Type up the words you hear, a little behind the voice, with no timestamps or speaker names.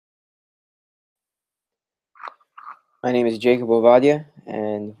My name is Jacob Ovadia,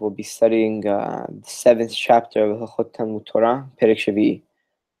 and we'll be studying the seventh chapter of Hilchot Talmud Torah, Perek Shavi'i.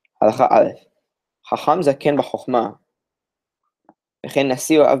 Halacha Aleph. Chacham zaken b'chokhmah, v'chein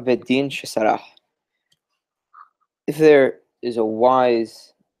nasi o av bet din shesarach. If there is a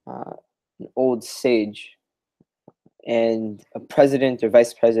wise, an old sage, and a president or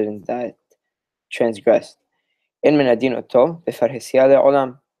vice president that transgressed, en min adin oto b'farhesia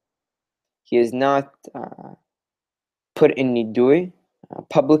le'olam. He is not put in nidui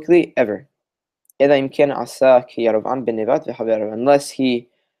publicly ever. Unless he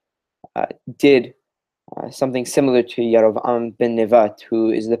did something similar to Yarovam ben Nevat,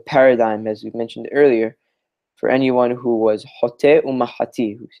 who is the paradigm, as we mentioned earlier, for anyone who was Hote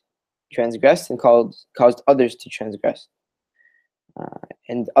umahati, who transgressed and caused others to transgress,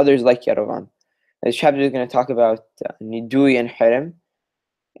 and others like Yarovam. This chapter is going to talk about Nidui and Harem,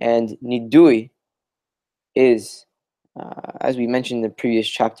 and Nidui is, as we mentioned in the previous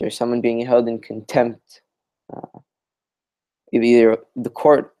chapter, someone being held in contempt of either the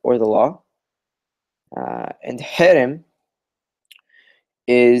court or the law. And Harem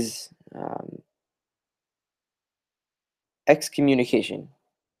is excommunication.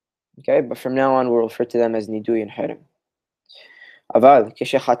 Okay, but from now on we'll refer to them as Nidui and Harem. Aval,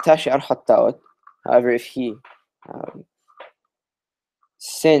 keshechata she'ar chattaot. However, if he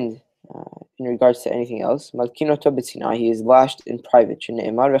sinned in regards to anything else, malkinoto b'tzina, he is lashed in private.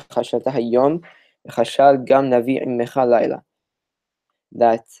 Shene'emar v'chashalta hayom v'chashal gam navi immecha layla.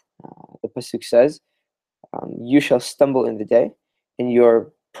 That the pasuk says, you shall stumble in the day, and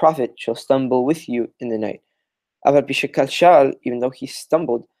your prophet shall stumble with you in the night. Aval b'shekal shal, even though he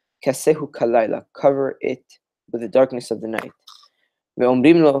stumbled, kasehu kalayla, cover it with the darkness of the night.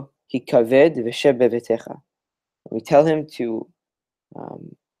 Ve'omrim lo hikaved v'sheb bevetecha. We tell him to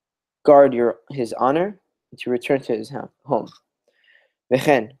guard his honor and to return to his home.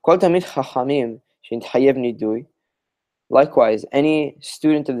 V'chen kol tamid chachamim she'nitchayev nidui. Likewise, any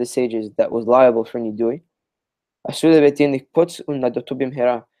student of the sages that was liable for nidui,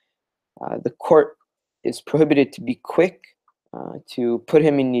 the court is prohibited to be quick to put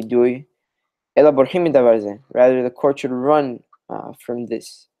him in nidui. Rather, the court should run from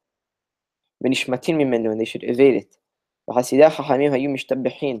this. And they should evade it.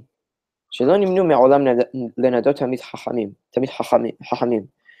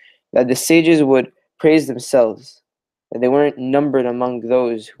 That the sages would praise themselves, that they weren't numbered among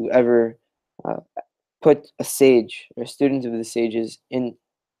those who ever put a sage or a student of the sages in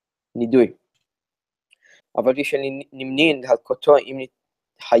nidui.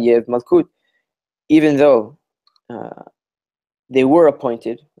 Even though they were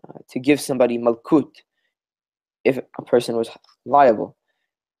appointed to give somebody malkut if a person was liable.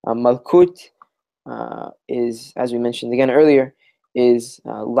 Malkut is, as we mentioned again earlier, is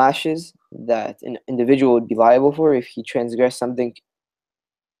lashes that an individual would be liable for if he transgressed something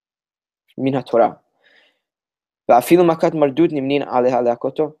min ha-Torah.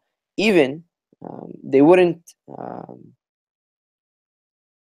 Even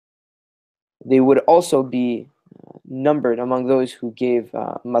they would also be numbered among those who gave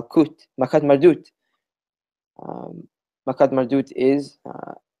makat mardut. Makat mardut is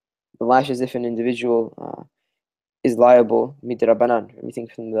the lashes if an individual is liable midrabanan, everything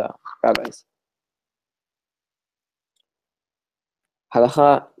from the rabbis.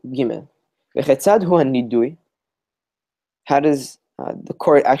 Halacha Gimel. V'chetzad hu nidui. How does the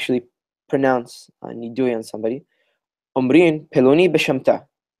court actually pronounce nidui on somebody? Omrin peloni b'shamta.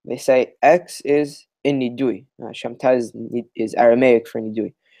 They say X is in nidui. Shamta is Aramaic for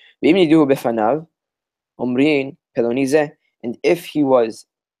nidui. V'im niduhu b'fanav. Omrin peloni zeh. And if he was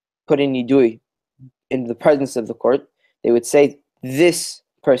put in nidui in the presence of the court, they would say this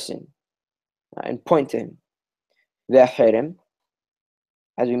person and point to him. Ve'harem.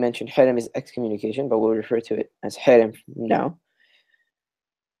 As we mentioned, harem is excommunication, but we'll refer to it as harem now.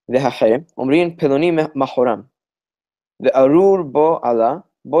 Ve'harem. Omrin peloni mahoram. Ve'arur bo Allah.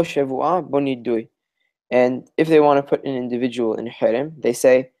 Bo shevua bo nidui. And if they want to put an individual in harem, they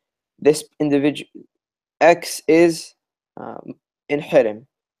say this individual X is in harem,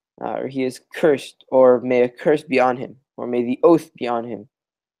 or he is cursed, or may a curse be on him, or may the oath be on him,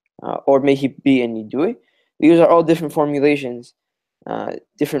 or may he be in nidui. These are all different formulations,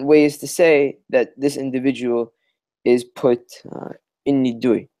 different ways to say that this individual is put in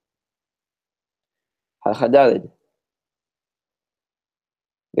nidui. Halacha Daled.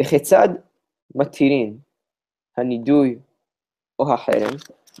 V'chetzad matirin hanidui o haharem.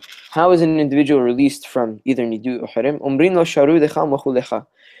 How is an individual released from either nidui or harem? Umrin lo sharu decha machu lecha.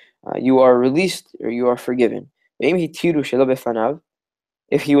 You are released or you are forgiven. ואם התירו שלא בפניו,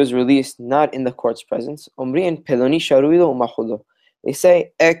 if he was released not in the court's presence, אומרים פלוני שרוי לו ומחול לו. They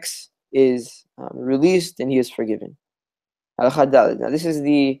say X is released and he is forgiven. Halakha Daled. Now this is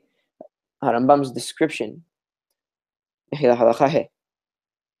the Rambam's description. This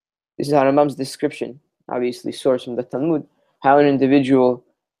is Rambam's description, obviously sourced from the Talmud, how an individual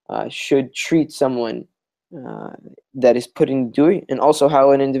should treat someone that is put in nidui, and also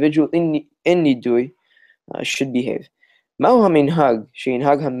how an individual in nidui should behave. What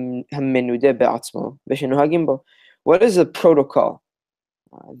is the protocol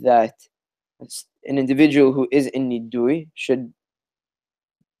that an individual who is in nidui should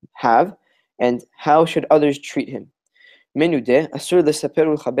have, and how should others treat him? Individual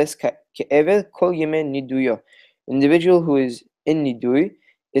who is in nidui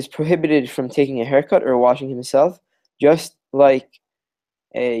is prohibited from taking a haircut or washing himself, just like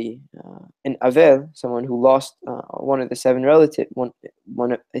an avel, someone who lost one of 7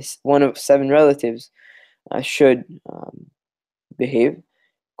 relatives, should behave.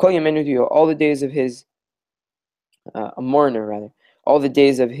 All the days of his a mourner, rather, all the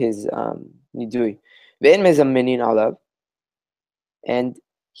days of his nidui. And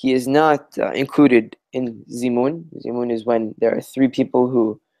he is not included in zimun. Zimun is when there are 3 people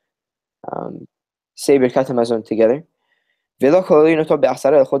who say Birkat HaMazon together. And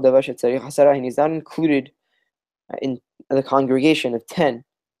he's not included in the congregation of 10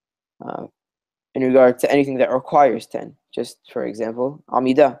 in regard to anything that requires 10. Just for example,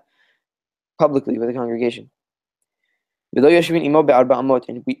 Amidah, publicly with the congregation. And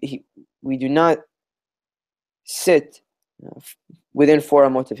we do not sit within 4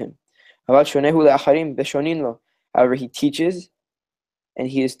 amot of him. However, he teaches and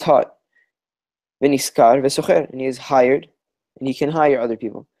he is taught. And he is hired and he can hire other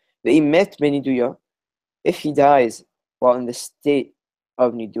people. If he dies while in the state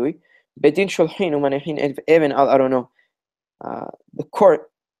of nidui, the court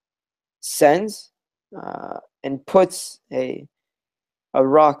sends and puts a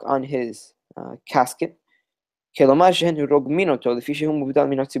rock on his casket, as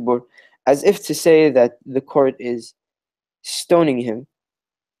if to say that the court is stoning him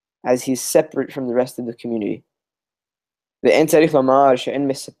as he's separate from the rest of the community. And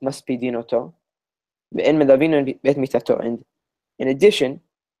in addition,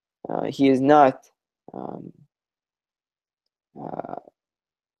 he is not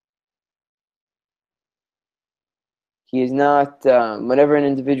whenever an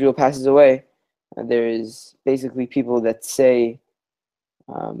individual passes away, there is basically people that say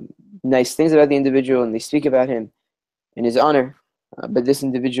nice things about the individual and they speak about him in his honor, but this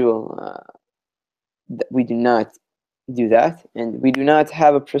individual, we do not do that, and we do not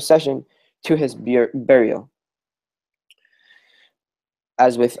have a procession to his burial,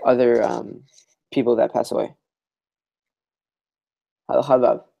 as with other people that pass away.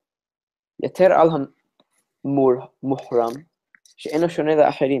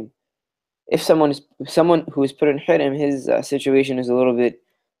 If someone who is put in hirim, his situation is a little bit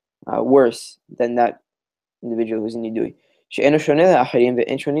worse than that individual who is in nidui.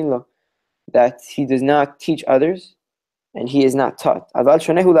 That he does not teach others and he is not taught.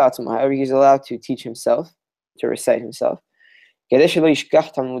 However, he is allowed to teach himself, to recite himself, so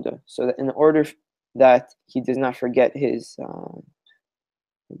that in order that he does not forget his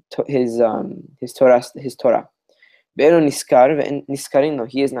Torah. He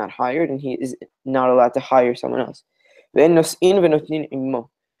is not hired and he is not allowed to hire someone else. And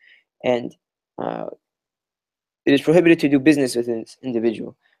it is prohibited to do business with this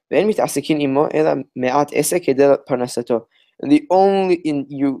individual. And an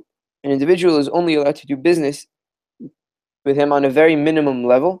individual is only allowed to do business with him on a very minimum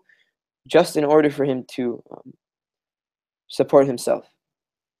level, just in order for him to support himself.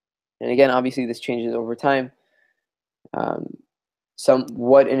 And again, obviously this changes over time.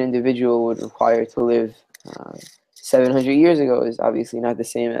 What an individual would require to live 700 years ago is obviously not the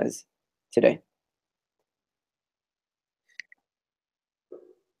same as today.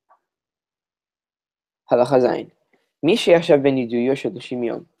 Halacha Zayin. If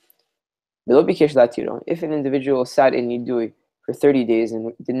an individual sat in nidui for 30 days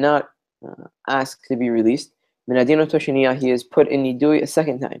and did not ask to be released, he is put in nidui a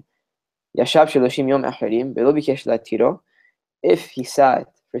second time. If he sat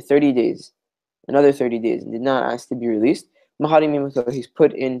for 30 days, another 30 days, and did not ask to be released, he's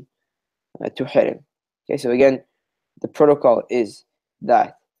put in to hirim. Okay, so again, the protocol is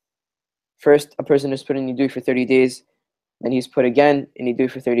that first a person is put in nidui for 30 days, then he's put again in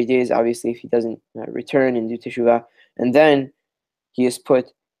nidui for 30 days, obviously if he doesn't return and do teshuvah, and then he is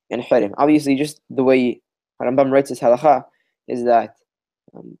put in hirim. Obviously, just the way Rambam writes his halakha is that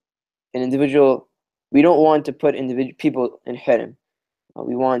an individual, we don't want to put people in hirim.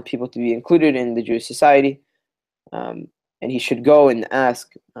 We want people to be included in the Jewish society, and he should go and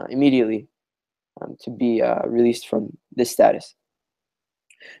ask immediately to be released from this status.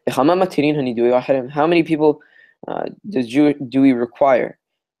 How many people do we require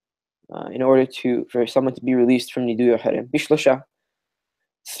in order for someone to be released from nidui or hirim? Bishlosha,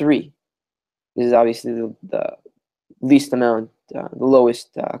 3. This is obviously the least amount, the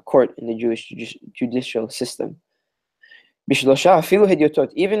lowest court in the Jewish judicial system. Bishlosha, afilu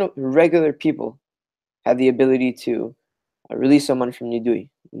hedyotot, even regular people have the ability to release someone from nidui.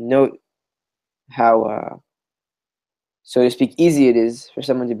 Note how, so to speak, easy it is for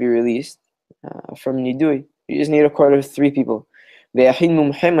someone to be released from nidui. You just need a court of 3 people.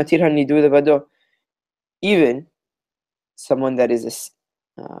 Even someone that is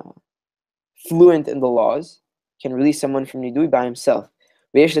fluent in the laws can release someone from nidui by himself.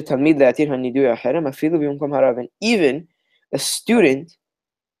 And even a student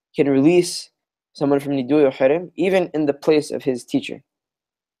can release someone from nidui or hirim, even in the place of his teacher.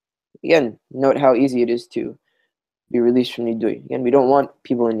 Again, note how easy it is to be released from nidui. Again, we don't want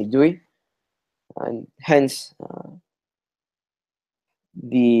people in nidui, and hence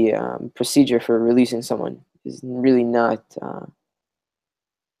the procedure for releasing someone is really not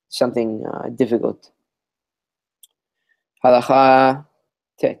something difficult. Halakha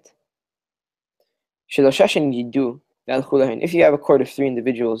tet. If you have a court of 3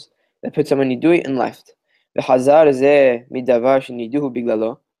 individuals that put someone nidui and left,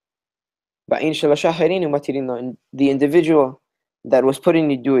 the individual that was put in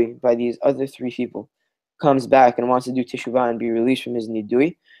nidui by these other 3 people comes back and wants to do teshuvah and be released from his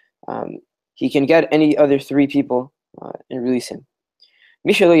nidui, he can get any other 3 people and release him.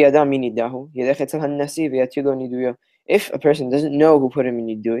 If a person doesn't know who put him in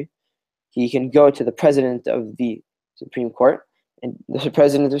nidui, he can go to the president of the Supreme Court, and the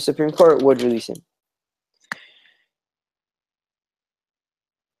president of the Supreme Court would release him.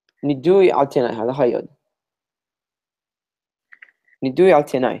 Nidui al tenai, halacha yod. Nidui al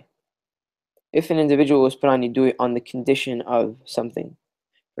tenai. If an individual was put on nidui on the condition of something,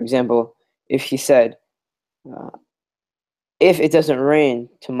 for example, if he said, if it doesn't rain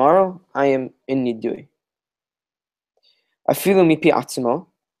tomorrow, I am in nidui. Afilu mipi atzmo,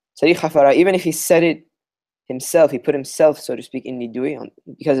 tzarich hafara. Even if he said it himself, he put himself, so to speak, in nidui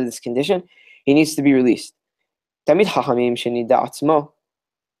because of this condition, he needs to be released. Tamid hachamim shenida atzmo.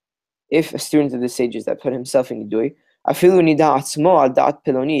 If a student of the sages that put himself in nidui, afilu nida atzmo al da'at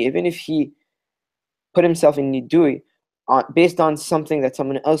peloni, even if he put himself in nidui based on something that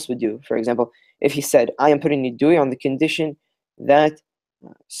someone else would do. For example, if he said, I am putting nidui on the condition that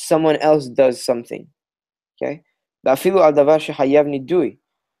someone else does something. Okay? Afilu al davar shehayav nidui,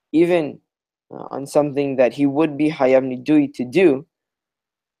 even on something that he would be hayav nidui to do,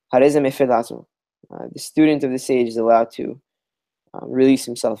 the student of the sage is allowed to release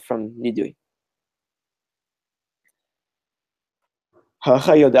himself from nidui.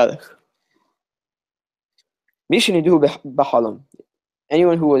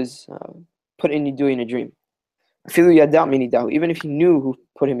 Anyone who was put in nidui in a dream, even if he knew who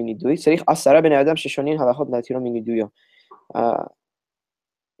put him in nidui,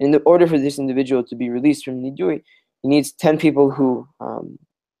 in order for this individual to be released from nidui, he needs 10 people who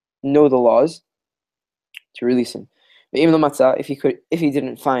know the laws to release him. If he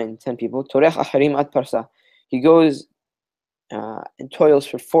didn't find 10 people, he goes and toils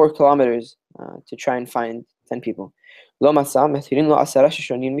for 4 kilometers to try and find 10 people.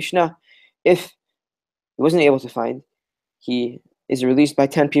 If he wasn't able to find, he is released by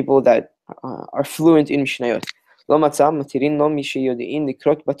 10 people that are fluent in Mishnayot.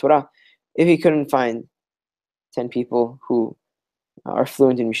 If he couldn't find 10 people who are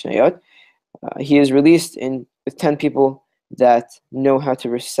fluent in Mishnayot, he is released with 10 people that know how to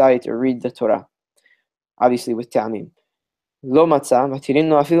recite or read the Torah, obviously with ta'amim. If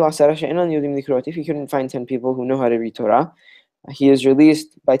he couldn't find 10 people who know how to read Torah, he is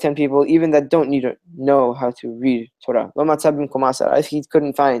released by 10 people even that don't need to know how to read Torah. If he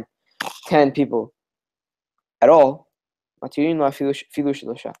couldn't find 10 people at all,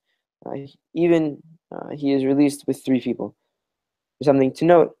 even he is released with 3 people. Something to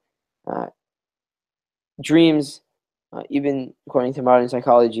note, dreams, even according to modern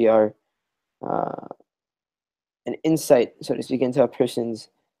psychology, are an insight, so to speak, into a person's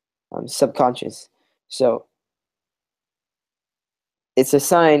subconscious. So it's a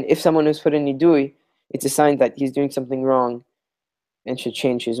sign, if someone is put in nidui, it's a sign that he's doing something wrong and should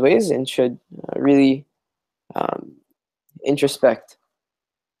change his ways and should really introspect.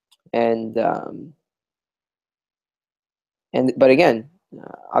 But again,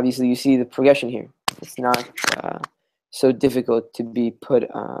 obviously you see the progression here. It's not so difficult to be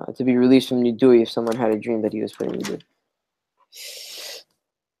released from nidui if someone had a dream that he was put in nidui.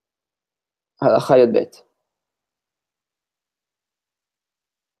 Halakha bet.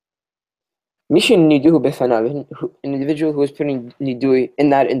 Mishin niduhu befanav, an individual who is putting nidui in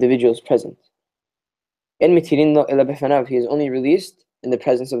that individual's presence. En mitirin lo ela befanav, he is only released in the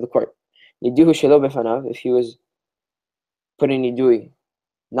presence of the court. Niduhu shelo befanav, if he was putting nidui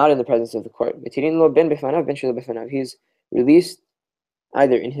not in the presence of the court. Mitirin lo ben befanav, ben shelo befanav, he is released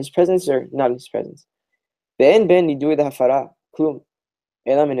either in his presence or not in his presence. Ve'en ben nidui dahafara klum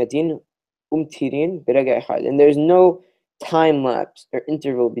ela min adin umtirin berega echad, and there's no time lapse or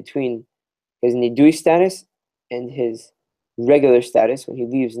interval between his nidui status and his regular status when he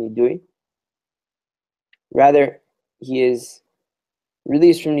leaves nidui. Rather, he is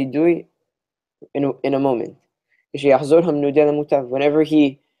released from nidui in a moment. Whenever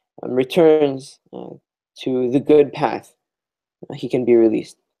he returns to the good path, he can be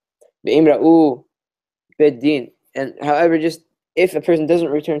released. And however, just if a person doesn't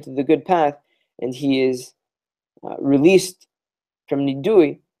return to the good path and he is released from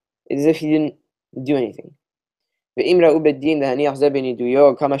nidui, it's as if he didn't do anything.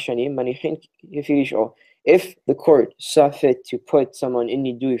 If the court saw fit to put someone in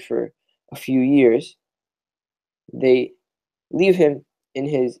nidui for a few years, they leave him in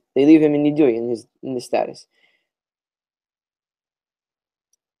nidui in the status.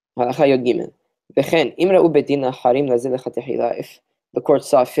 If the court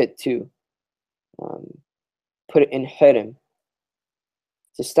saw fit to put it in hirim,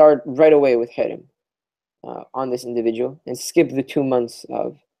 to start right away with hirim on this individual and skip the 2 months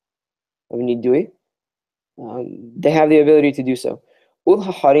of nidui, they have the ability to do so. And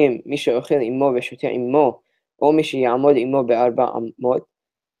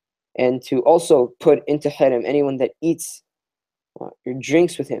to also put into hirim anyone that eats or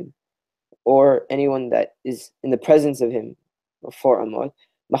drinks with him, or anyone that is in the presence of him for amod,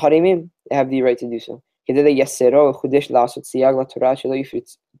 maharimim, they have the right to do so. They are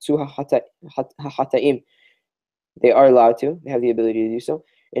allowed to, they have the ability to do so,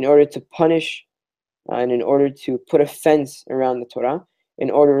 in order to punish and in order to put a fence around the Torah, in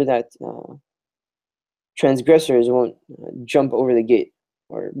order that transgressors won't jump over the gate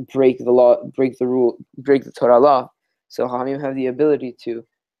or break the law, break the rule, break the Torah law. So Hamim have the ability to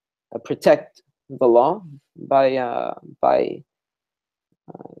protect the law by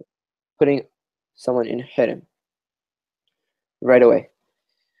putting someone in hirim right away,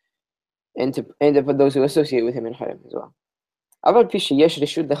 and to put those who associate with him in hirim as well.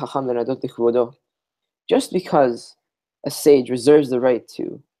 Just because a sage reserves the right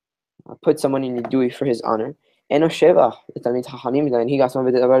to put someone in nidui for his honor, it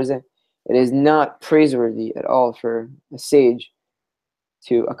is not praiseworthy at all for a sage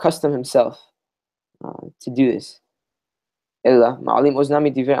to accustom himself to do this. He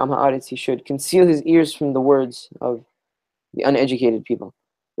should conceal his ears from the words of the uneducated people.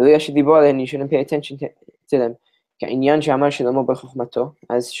 And you shouldn't pay attention to them. As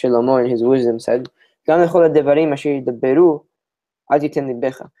Shlomo in his wisdom said,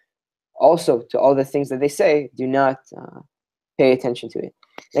 also to all the things that they say, do not pay attention to it.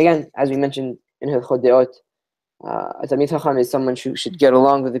 Again, as we mentioned in Hilchot Deot, a Talmid Chacham is someone who should get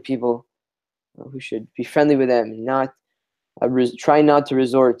along with the people, who should be friendly with them, not try not to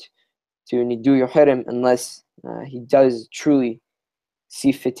resort to nidui or hirim unless he does truly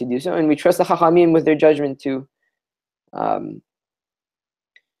see fit to do so. And we trust the Chachamim with their judgment to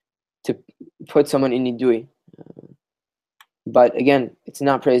put someone in nidui. But again, it's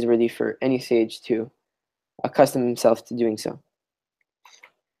not praiseworthy for any sage to accustom himself to doing so.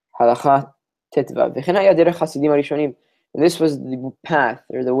 Halakha tetvav. And this was the path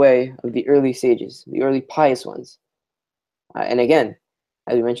or the way of the early sages, the early pious ones. And again,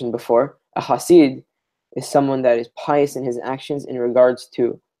 as we mentioned before, a hasid is someone that is pious in his actions in regards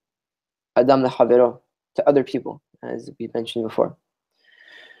to adam lehavero, to other people, as we mentioned before.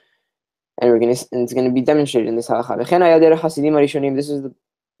 And it's going to be demonstrated in this halakha. This is the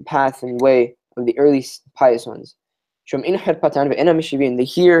path and way of the early pious ones. They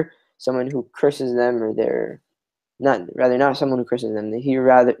hear someone who curses them, or not someone who curses them. They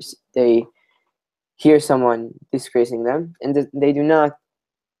hear someone disgracing them, and they do not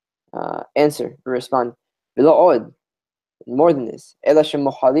answer or respond. More than this, إلا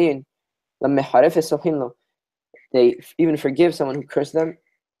شمحالين لما حرف السوحين له. They even forgive someone who cursed them,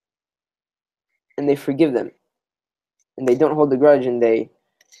 and they forgive them, and they don't hold the grudge, and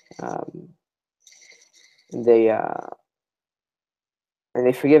um, they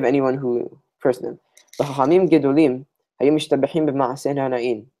forgive anyone who cursed them. וחכמים גדולים היו משתבחים במעשיהם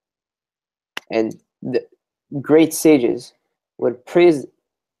הנאים, and the great sages would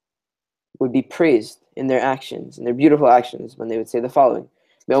be praised in their actions, in their beautiful actions, when they would say the following: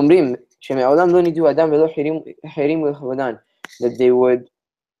 that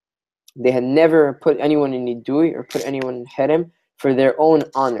they had never put anyone in nidui or put anyone in harem for their own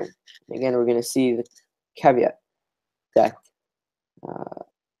honor. Again, we're going to see the caveat that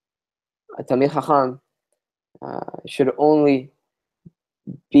a Talmid Chacham should only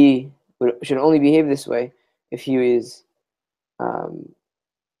behave this way if he is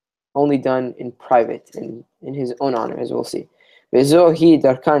only done in private, in his own honor, as we'll see. And this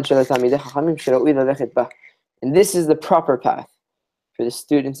is the proper path for the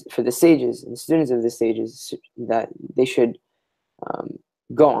students, for the sages, and the students of the sages, that they should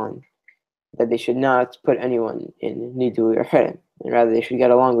go on, that they should not put anyone in nidui or harem, and rather they should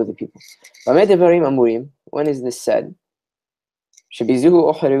get along with the people. When is this said?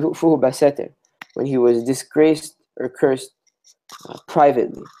 When he was disgraced or cursed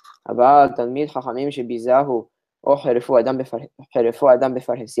privately. However,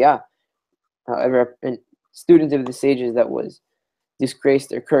 a student of the sages that was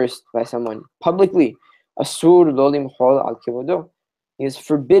disgraced or cursed by someone publicly, he is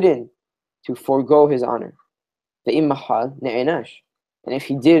forbidden to forego his honor. And if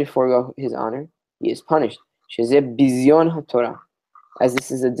he did forego his honor, he is punished. As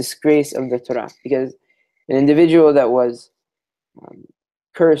this is a disgrace of the Torah. Because an individual that was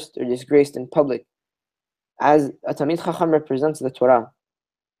cursed or disgraced in public, as a Talmid Chacham represents the Torah,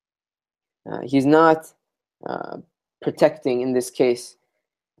 he's not protecting, in this case,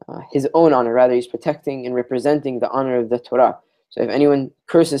 his own honor. Rather, he's protecting and representing the honor of the Torah. So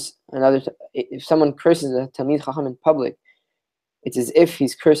if someone curses a Talmid Chacham in public, it's as if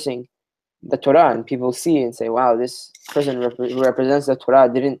he's cursing the Torah, and people see and say, wow, this person who represents the Torah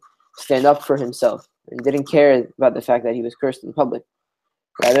didn't stand up for himself and didn't care about the fact that he was cursed in public.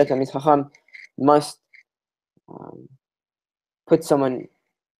 Rather, Talmid Chacham must put someone,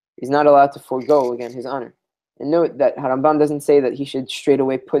 he's not allowed to forego, again, his honor. And note that Harambam doesn't say that he should straight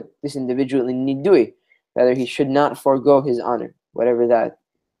away put this individual in nidui. Rather, he should not forego his honor, however that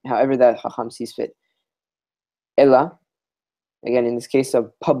Chacham sees fit. Ella, again, in this case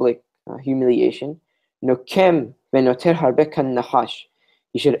of public humiliation, nokem venoter harbe kan nahash.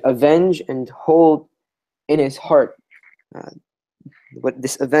 He should avenge and hold in his heart what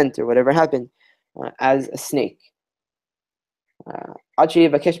this event or whatever happened as a snake.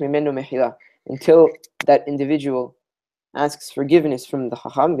 Until that individual asks forgiveness from the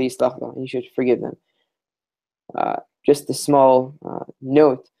Chacham, he should forgive them. Just a small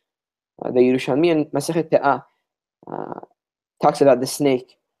note, the Yerushalmi in Masechet Pe'ah talks about the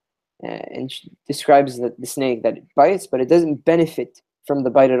snake and describes the snake that it bites, but it doesn't benefit from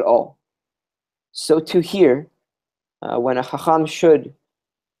the bite at all. So too here, when a Chacham should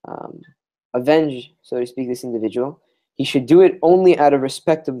avenge, so to speak, this individual, he should do it only out of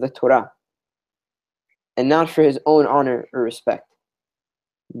respect of the Torah, and not for his own honor or respect.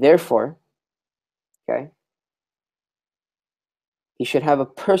 Therefore, he should have a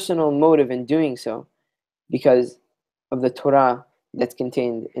personal motive in doing so because of the Torah that's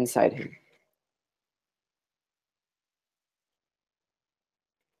contained inside him.